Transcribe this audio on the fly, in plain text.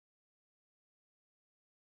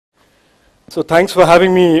So thanks for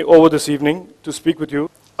having me over this evening to speak with you.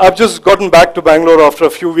 I've just gotten back to Bangalore after a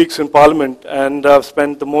few weeks in Parliament, and I've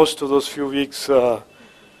spent the most of those few weeks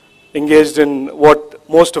engaged in what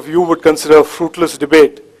most of you would consider a fruitless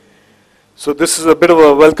debate. So this is a bit of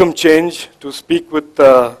a welcome change to speak with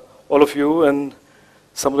all of you and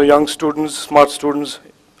some of the young students, smart students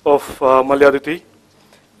of Malayaditi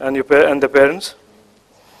and their parents.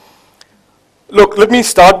 Look, let me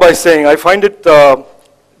start by saying I find it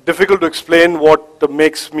difficult to explain what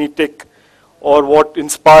makes me tick or what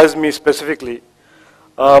inspires me specifically.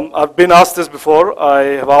 I've been asked this before. I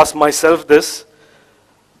have asked myself this.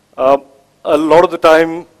 A lot of the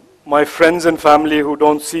time, my friends and family who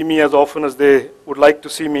don't see me as often as they would like to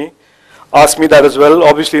see me ask me that as well,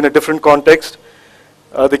 obviously in a different context.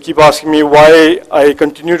 They keep asking me why I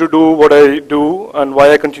continue to do what I do and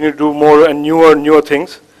why I continue to do more and newer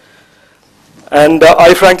things. And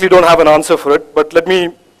I frankly don't have an answer for it, but let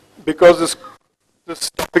me, because this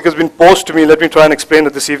topic has been posed to me, let me try and explain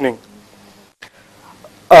it this evening.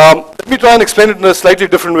 Let me try and explain it in a slightly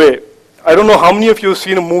different way. I don't know how many of you have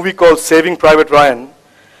seen a movie called Saving Private Ryan.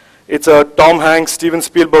 It's a Tom Hanks, Steven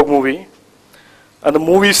Spielberg movie. And the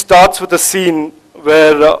movie starts with a scene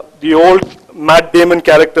where the old Matt Damon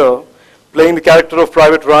character, playing the character of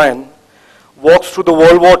Private Ryan, walks through the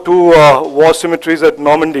World War II war cemeteries at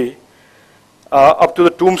Normandy, up to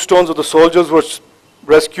the tombstones of the soldiers who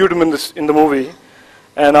rescued him in the movie,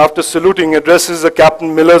 and after saluting, addresses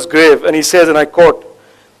Captain Miller's grave, and he says, and I quote,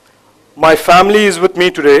 "My family is with me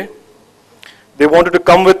today. They wanted to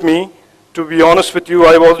come with me. To be honest with you,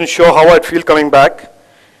 I wasn't sure how I'd feel coming back.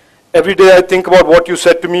 Every day I think about what you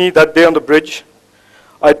said to me that day on the bridge.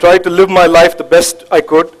 I tried to live my life the best I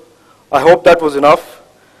could. I hope that was enough.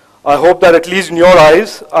 I hope that at least in your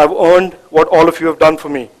eyes, I've earned what all of you have done for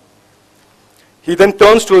me." He then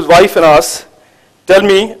turns to his wife and asks, "Tell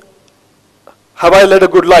me, have I led a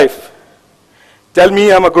good life? Tell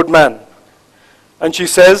me I'm a good man." And she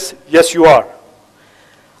says, "Yes, you are."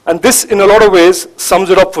 And this, in a lot of ways, sums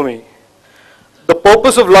it up for me. The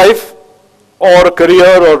purpose of life, or a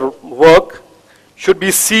career or work, should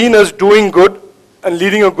be seen as doing good and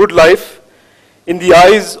leading a good life in the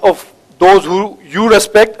eyes of those who you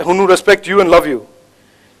respect, who respect you and love you.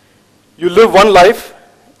 You live one life,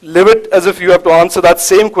 live it as if you have to answer that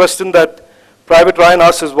same question that Private Ryan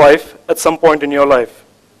asked his wife at some point in your life.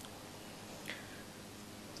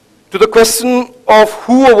 To the question of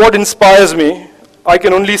who or what inspires me, I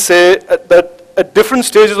can only say that at different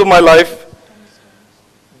stages of my life,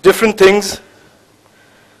 different things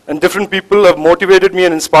and different people have motivated me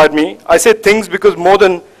and inspired me. I say things because more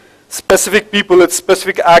than specific people, it's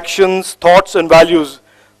specific actions, thoughts, and values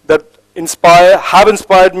that have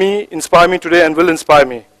inspired me, inspire me today, and will inspire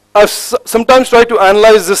me. I've sometimes tried to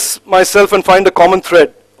analyze this myself and find a common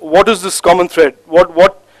thread. What is this common thread? What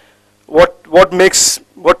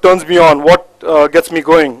turns me on? What gets me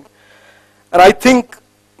going? And I think,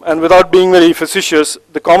 and without being very facetious,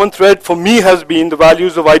 the common thread for me has been the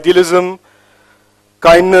values of idealism,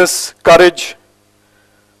 kindness, courage.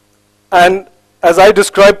 And as I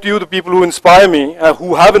describe to you the people who inspire me,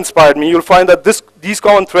 who have inspired me, you'll find that this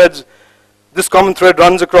common thread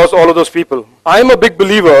runs across all of those people. I'm a big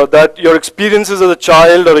believer that your experiences as a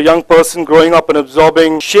child or a young person growing up and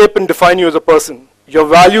absorbing shape and define you as a person. Your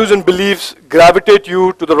values and beliefs gravitate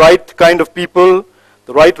you to the right kind of people,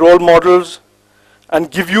 the right role models,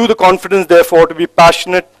 and give you the confidence, therefore, to be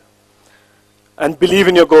passionate and believe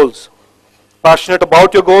in your goals. Passionate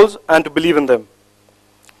about your goals and to believe in them.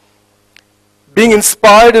 Being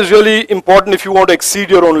inspired is really important if you want to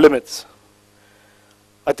exceed your own limits.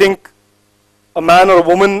 I think a man or a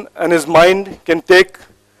woman and his mind can take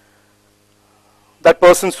that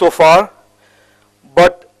person so far,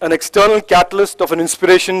 but an external catalyst of an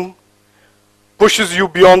inspiration pushes you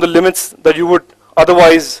beyond the limits that you would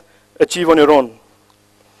otherwise achieve on your own.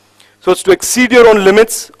 So it's to exceed your own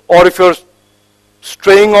limits, or if you're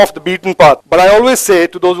straying off the beaten path. But I always say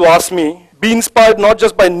to those who ask me, be inspired not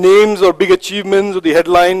just by names or big achievements or the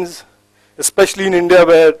headlines, especially in India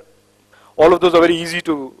where all of those are very easy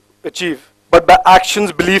to achieve, but by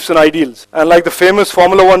actions, beliefs, and ideals. And like the famous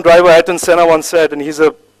Formula One driver Ayrton Senna once said, and he's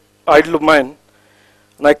an idol of mine,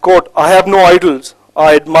 and I quote, "I have no idols.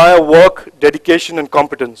 I admire work, dedication, and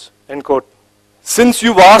competence," end quote. Since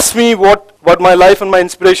you've asked me what my life and my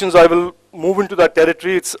inspirations, I will move into that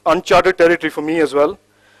territory. It's uncharted territory for me as well.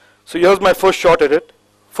 So here's my first shot at it.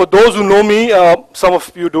 For those who know me, some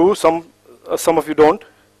of you do, some of you don't.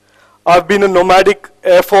 I've been a nomadic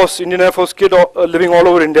Indian Air Force kid living all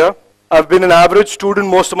over India. I've been an average student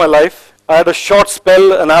most of my life. I had a short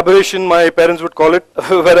spell, an aberration my parents would call it,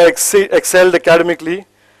 where I excelled academically.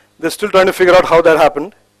 They're still trying to figure out how that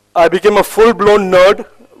happened. I became a full-blown nerd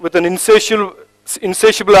with an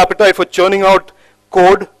insatiable appetite for churning out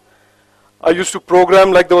code. I used to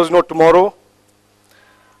program like there was no tomorrow.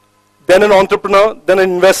 Then an entrepreneur, then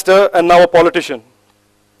an investor, and now a politician.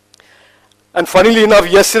 And funnily enough,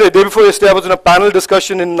 day before yesterday, I was in a panel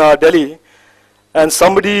discussion in Delhi, and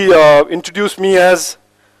somebody introduced me as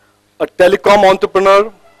a telecom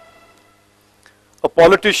entrepreneur, a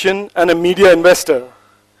politician, and a media investor.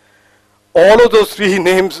 All of those three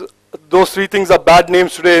names, those three things are bad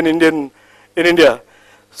names today in India.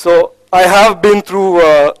 So I have been through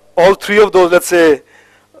all three of those, let's say,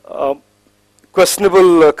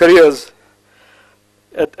 questionable careers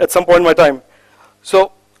at some point in my time.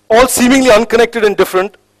 So all seemingly unconnected and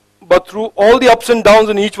different, but through all the ups and downs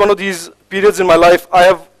in each one of these periods in my life,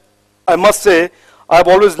 I must say, I've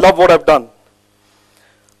always loved what I've done.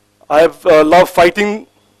 I've loved fighting.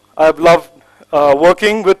 I've loved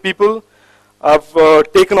working with people. I've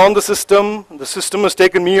taken on the system has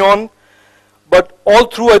taken me on. But all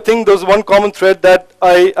through, I think there's one common thread that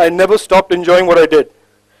I never stopped enjoying what I did.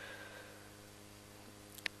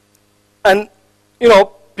 And, you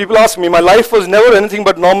know, people ask me, my life was never anything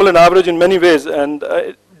but normal and average in many ways, and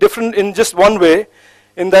different in just one way,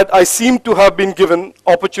 in that I seem to have been given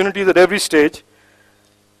opportunities at every stage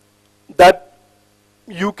that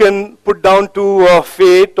you can put down to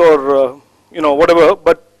fate or, you know, whatever,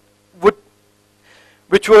 but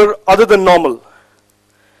which were other than normal.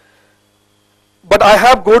 But I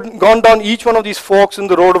have gone down each one of these forks in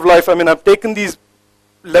the road of life. I mean, I've taken these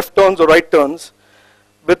left turns or right turns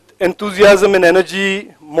with enthusiasm and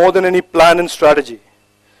energy more than any plan and strategy.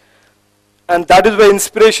 And that is where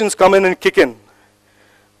inspirations come in and kick in.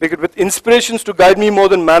 Because with inspirations to guide me more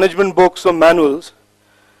than management books or manuals,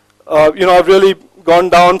 you know, I've really gone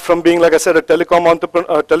down from being, like I said, a telecom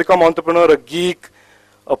entrepreneur, a geek,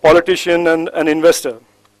 a politician, and an investor.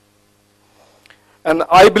 And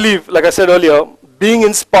I believe, like I said earlier, being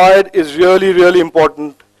inspired is really, really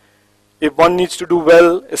important if one needs to do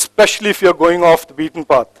well, especially if you're going off the beaten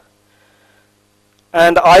path.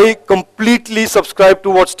 And I completely subscribe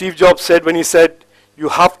to what Steve Jobs said when he said, you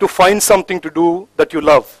have to find something to do that you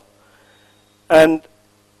love. And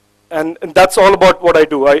that's all about what I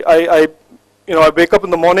do. I wake up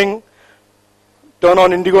in the morning, turn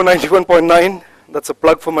on Indigo 91.9. That's a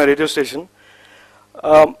plug for my radio station.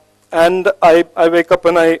 And I wake up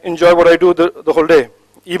and I enjoy what I do the whole day,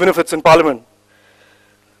 even if it's in Parliament.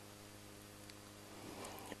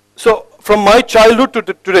 So from my childhood to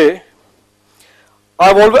today,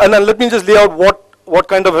 I've always, and let me just lay out what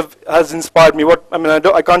kind of has inspired me.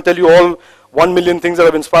 I can't tell you all 1 million things that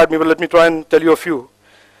have inspired me, but let me try and tell you a few.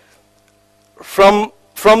 From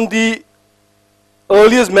the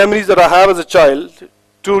earliest memories that I have as a child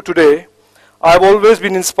to today, I've always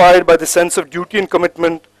been inspired by the sense of duty and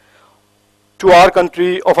commitment to our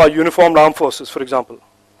country of our uniformed armed forces, for example.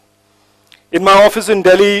 In my office in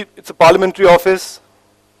Delhi, it's a parliamentary office.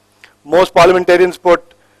 Most parliamentarians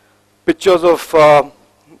put pictures of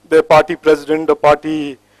their party president, or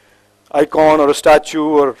party icon, or a statue,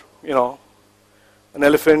 or, you know, an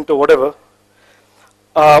elephant, or whatever.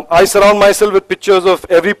 I surround myself with pictures of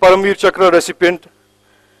every Paramveer Chakra recipient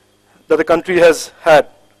that the country has had,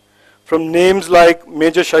 from names like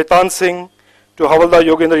Major Shaitan Singh to Havaldar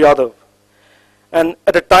Yogendra Yadav. And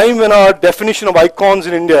at a time when our definition of icons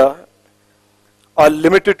in India are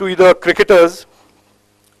limited to either cricketers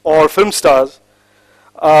or film stars,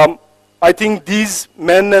 I think these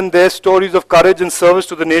men and their stories of courage and service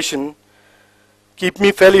to the nation keep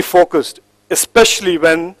me fairly focused, especially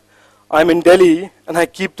when I'm in Delhi and I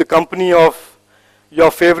keep the company of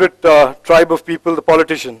your favorite tribe of people, the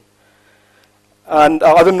politician, and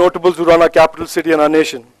other notables who run our capital city and our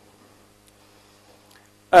nation.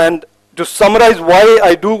 And to summarize why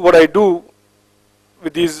I do what I do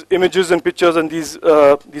with these images and pictures and these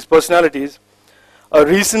personalities, a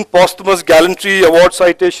recent posthumous gallantry award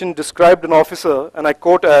citation described an officer, and I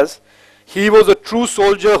quote as, "He was a true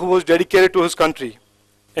soldier who was dedicated to his country,"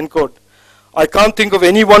 end quote. I can't think of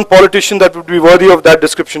any one politician that would be worthy of that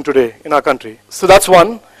description today in our country. So that's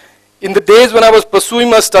one. In the days when I was pursuing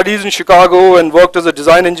my studies in Chicago and worked as a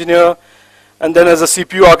design engineer and then as a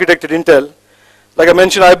CPU architect at Intel, like I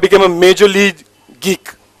mentioned, I became a major league geek.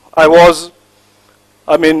 I was,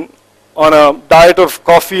 on a diet of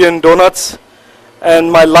coffee and donuts,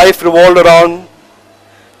 and my life revolved around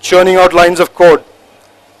churning out lines of code.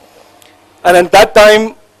 And at that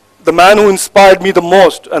time, the man who inspired me the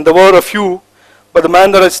most, and there were a few, but the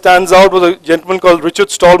man that stands out was a gentleman called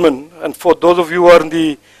Richard Stallman. And for those of you who are in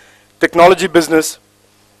the technology business,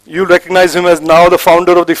 you'll recognize him as now the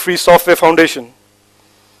founder of the Free Software Foundation.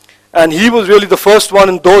 And he was really the first one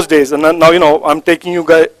in those days. And now, you know, I'm taking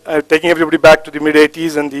everybody back to the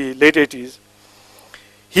mid-80s and the late 80s.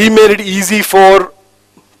 He made it easy for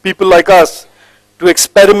people like us to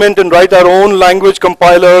experiment and write our own language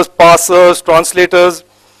compilers, parsers, translators.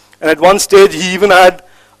 And at one stage, he even had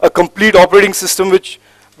a complete operating system which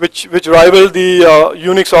rivaled the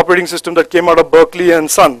Unix operating system that came out of Berkeley and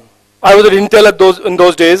Sun. I was at Intel in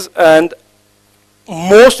those days, and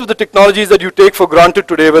most of the technologies that you take for granted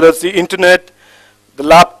today, whether it's the internet, the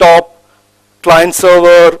laptop, client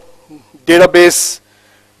server, database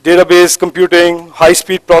computing,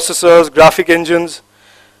 high-speed processors, graphic engines,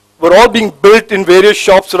 were all being built in various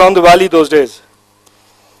shops around the valley those days.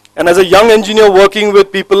 And as a young engineer working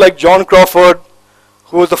with people like John Crawford,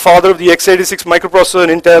 who was the father of the x86 microprocessor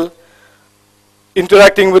in Intel,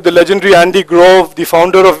 interacting with the legendary Andy Grove, the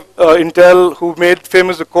founder of Intel, who made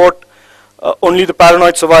famous the quote, "Only the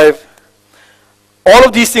paranoid survive." All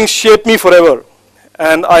of these things shaped me forever.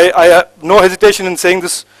 And I have no hesitation in saying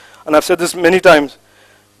this, and I've said this many times.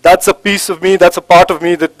 That's a piece of me, that's a part of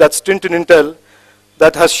me, that stint in Intel,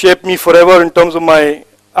 that has shaped me forever in terms of my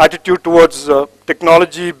attitude towards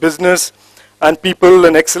technology, business, and people,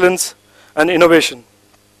 and excellence, and innovation.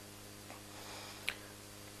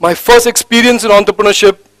 My first experience in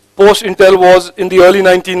entrepreneurship post-Intel was in the early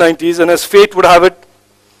 1990s, and as fate would have it,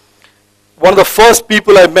 one of the first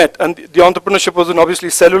people I met, and the entrepreneurship was in obviously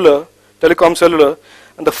cellular, telecom cellular,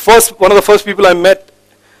 and one of the first people I met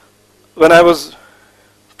when I was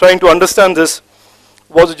trying to understand this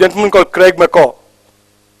was a gentleman called Craig McCaw.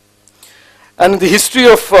 And in the history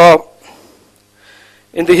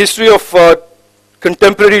of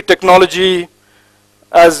contemporary technology,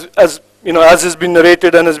 as has been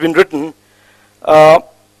narrated and has been written,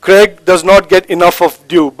 Craig does not get enough of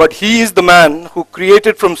due. But he is the man who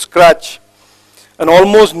created from scratch an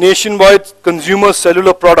almost nationwide consumer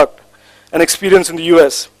cellular product and experience in the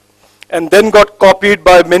US, and then got copied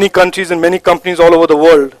by many countries and many companies all over the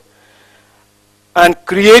world, and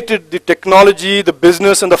created the technology, the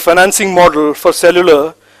business, and the financing model for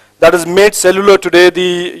cellular that has made cellular today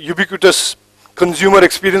the ubiquitous consumer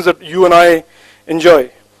experience that you and I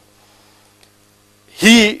enjoy.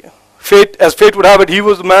 As fate would have it, he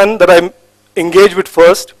was the man that I engaged with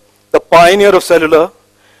first, the pioneer of cellular.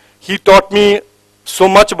 He taught me so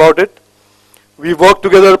much about it. We worked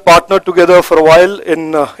together, partnered together for a while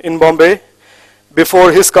in Bombay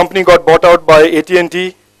before his company got bought out by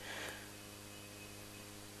AT&T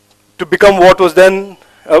to become what was then,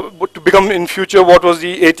 to become in future what was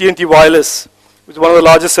the AT&T Wireless, which is one of the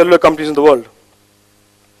largest cellular companies in the world.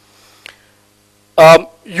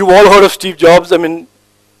 You've all heard of Steve Jobs. I mean,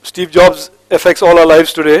 Steve Jobs affects all our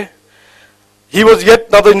lives today. He was yet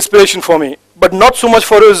another inspiration for me, but not so much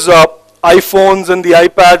for his iPhones and the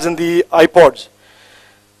iPads and the iPods.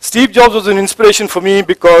 Steve Jobs was an inspiration for me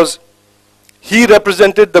because he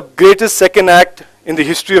represented the greatest second act in the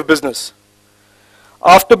history of business.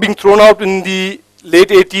 After being thrown out in the late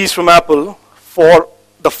 80s from Apple for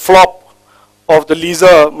the flop of the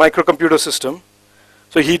Lisa microcomputer system,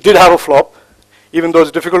 so he did have a flop, even though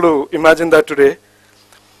it's difficult to imagine that today.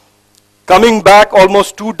 Coming back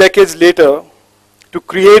almost 2 decades later to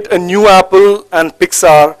create a new Apple and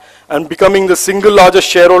Pixar and becoming the single largest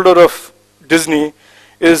shareholder of Disney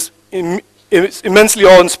is immensely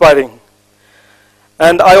awe-inspiring.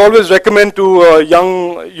 And I always recommend to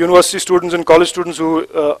young university students and college students who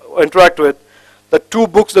interact with the 2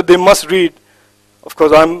 books that they must read. Of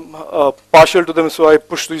course, I'm partial to them, so I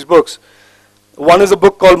push these books. One is a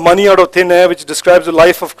book called Money Out of Thin Air, which describes the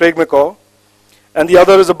life of Craig McCaw. And the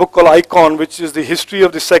other is a book called Icon, which is the history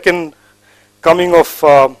of the second coming of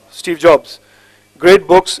Steve Jobs. Great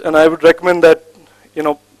books, and I would recommend that,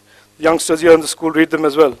 youngsters here in the school read them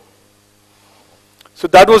as well. So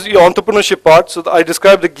that was the entrepreneurship part. So I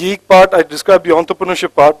described the geek part, I described the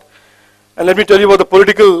entrepreneurship part. And let me tell you about the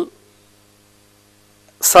political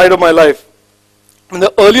side of my life. And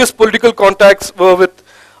the earliest political contacts were with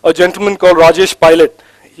a gentleman called Rajesh Pilot.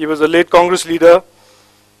 He was a late Congress leader.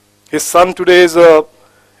 His son today is a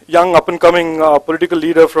young up-and-coming political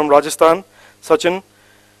leader from Rajasthan, Sachin.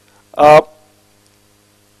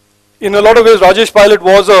 In a lot of ways, Rajesh Pilot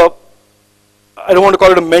was I don't want to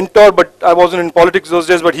call it a mentor, but I wasn't in politics those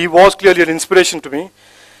days, but he was clearly an inspiration to me.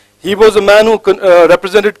 He was a man who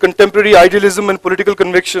represented contemporary idealism and political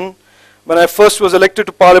conviction. When I first was elected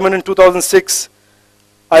to Parliament in 2006,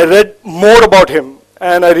 I read more about him,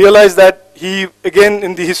 and I realized that he, again,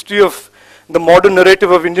 in the history of the modern narrative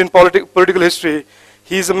of Indian political history,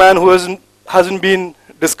 he's a man who hasn't been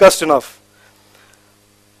discussed enough.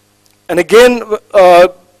 And again,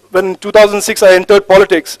 when in 2006 I entered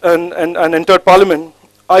politics and entered Parliament,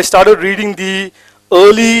 I started reading the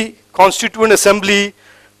early Constituent Assembly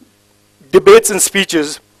debates and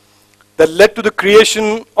speeches that led to the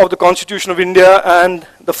creation of the Constitution of India and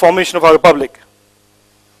the formation of our republic.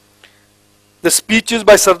 The speeches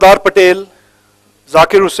by Sardar Patel,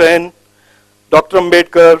 Zakir Hussain, Dr.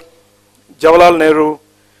 Ambedkar, Jawaharlal Nehru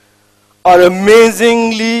are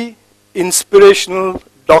amazingly inspirational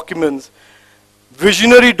documents,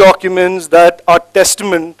 visionary documents that are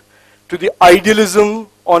testament to the idealism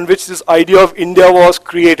on which this idea of India was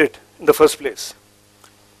created in the first place.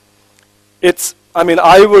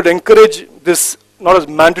 I would encourage this not as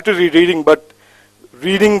mandatory reading, but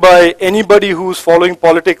reading by anybody who's following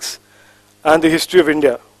politics and the history of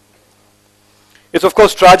India. It's of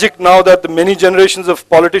course tragic now that the many generations of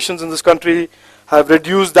politicians in this country have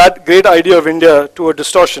reduced that great idea of India to a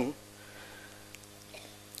distortion.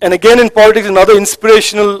 And again in politics, another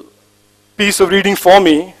inspirational piece of reading for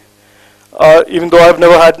me, even though I've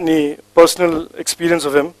never had any personal experience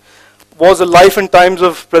of him, was the life and times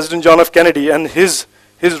of President John F. Kennedy and his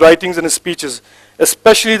writings and his speeches,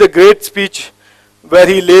 especially the great speech where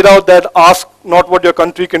he laid out that ask not what your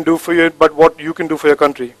country can do for you, but what you can do for your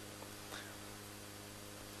country.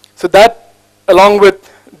 So that, along with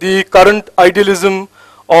the current idealism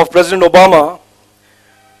of President Obama,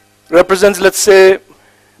 represents, let's say,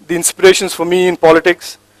 the inspirations for me in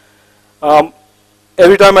politics.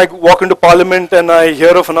 Every time I walk into Parliament and I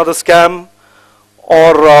hear of another scam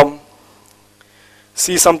or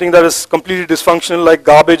see something that is completely dysfunctional, like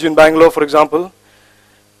garbage in Bangalore, for example,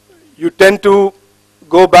 you tend to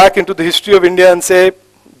go back into the history of India and say,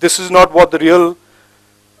 this is not what the real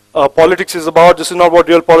politics is about, this is not what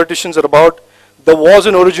real politicians are about. There was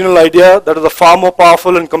an original idea that is a far more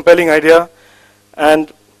powerful and compelling idea,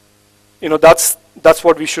 and that's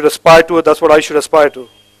what we should aspire to, that's what I should aspire to.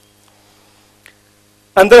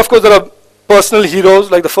 And then of course there are personal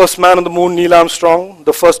heroes like the first man on the moon, Neil Armstrong,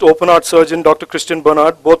 the first open heart surgeon, Dr. Christian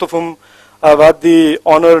Barnard, both of whom I've had the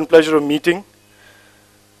honor and pleasure of meeting.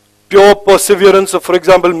 Pure perseverance of, for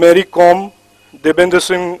example, Mary Kom, Debendra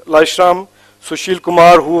Singh Laishram, Sushil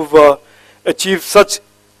Kumar, who've achieved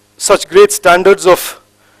such great standards of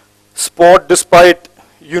sport despite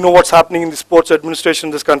what's happening in the sports administration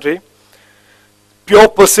in this country. Pure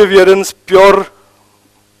perseverance, pure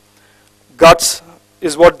guts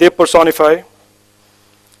is what they personify.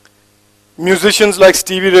 Musicians like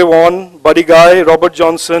Stevie Ray Vaughan, Buddy Guy, Robert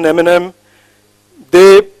Johnson, Eminem,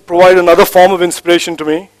 they provide another form of inspiration to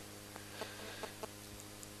me.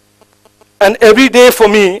 And every day for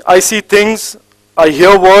me, I see things, I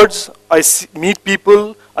hear words, I meet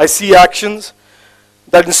people, I see actions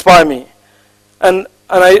that inspire me. And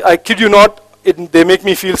I kid you not, they make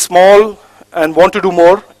me feel small and want to do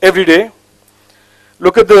more every day.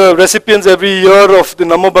 Look at the recipients every year of the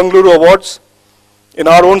Namma Bengaluru Awards. In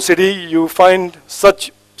our own city, you find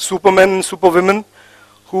such supermen and superwomen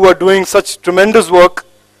who are doing such tremendous work,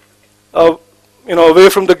 away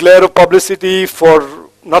from the glare of publicity for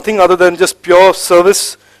nothing other than just pure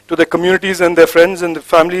service to their communities and their friends and their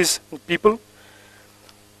families and people.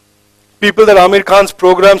 People that Amir Khan's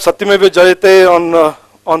program Satyameva Jayate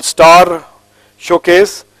on Star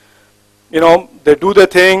showcase, they do their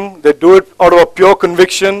thing, they do it out of a pure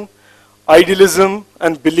conviction, idealism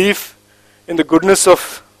and belief in the goodness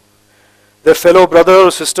of their fellow brother or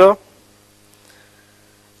sister.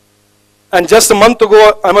 And just a month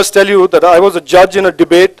ago, I must tell you that I was a judge in a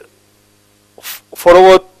debate for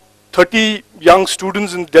over 30 young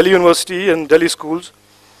students in Delhi University and Delhi schools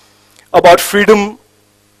about freedom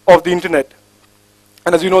of the internet.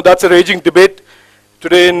 And as you know, that's a raging debate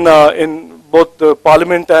today in both the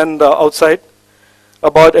parliament and outside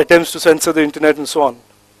about attempts to censor the internet and so on.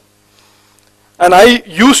 And I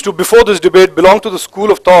used to, before this debate, belong to the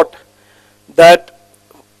school of thought that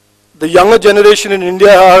the younger generation in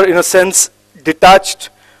India are, in a sense, detached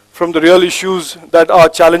from the real issues that are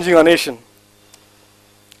challenging our nation.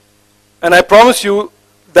 And I promise you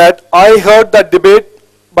that I heard that debate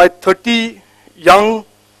by 30 young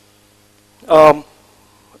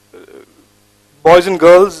boys and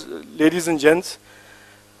girls, ladies and gents,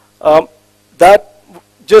 that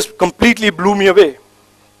just completely blew me away.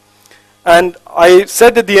 And I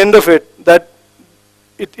said at the end of it that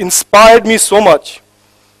it inspired me so much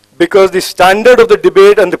because the standard of the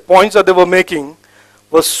debate and the points that they were making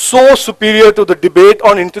was so superior to the debate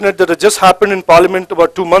on internet that had just happened in Parliament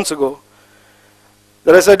about 2 months ago,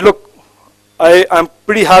 that I said, look, I'm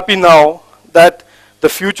pretty happy now that the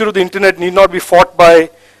future of the internet need not be fought by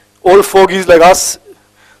old fogies like us.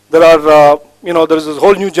 There are, there's this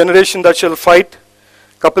whole new generation that shall fight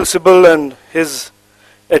Kapil Sibal and his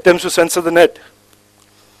attempts to censor the net.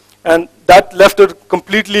 And that left it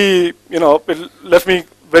completely, it left me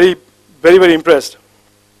very, very, very impressed.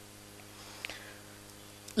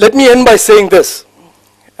 Let me end by saying this,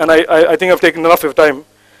 and I think I've taken enough of your time.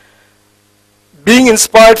 Being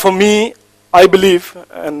inspired for me, I believe,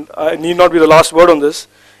 and I need not be the last word on this,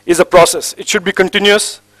 is a process. It should be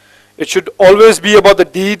continuous. It should always be about the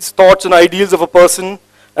deeds, thoughts, and ideals of a person,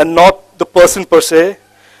 and not the person per se.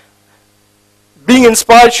 Being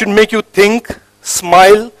inspired should make you think,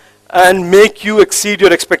 smile, and make you exceed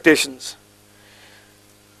your expectations.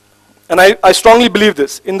 And I strongly believe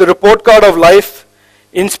this. In the report card of life,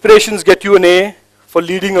 inspirations get you an A for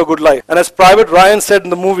leading a good life. And as Private Ryan said in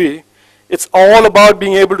the movie, it's all about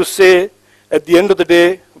being able to say, at the end of the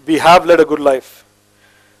day, we have led a good life.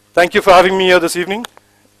 Thank you for having me here this evening.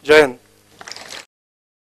 Jai Hind.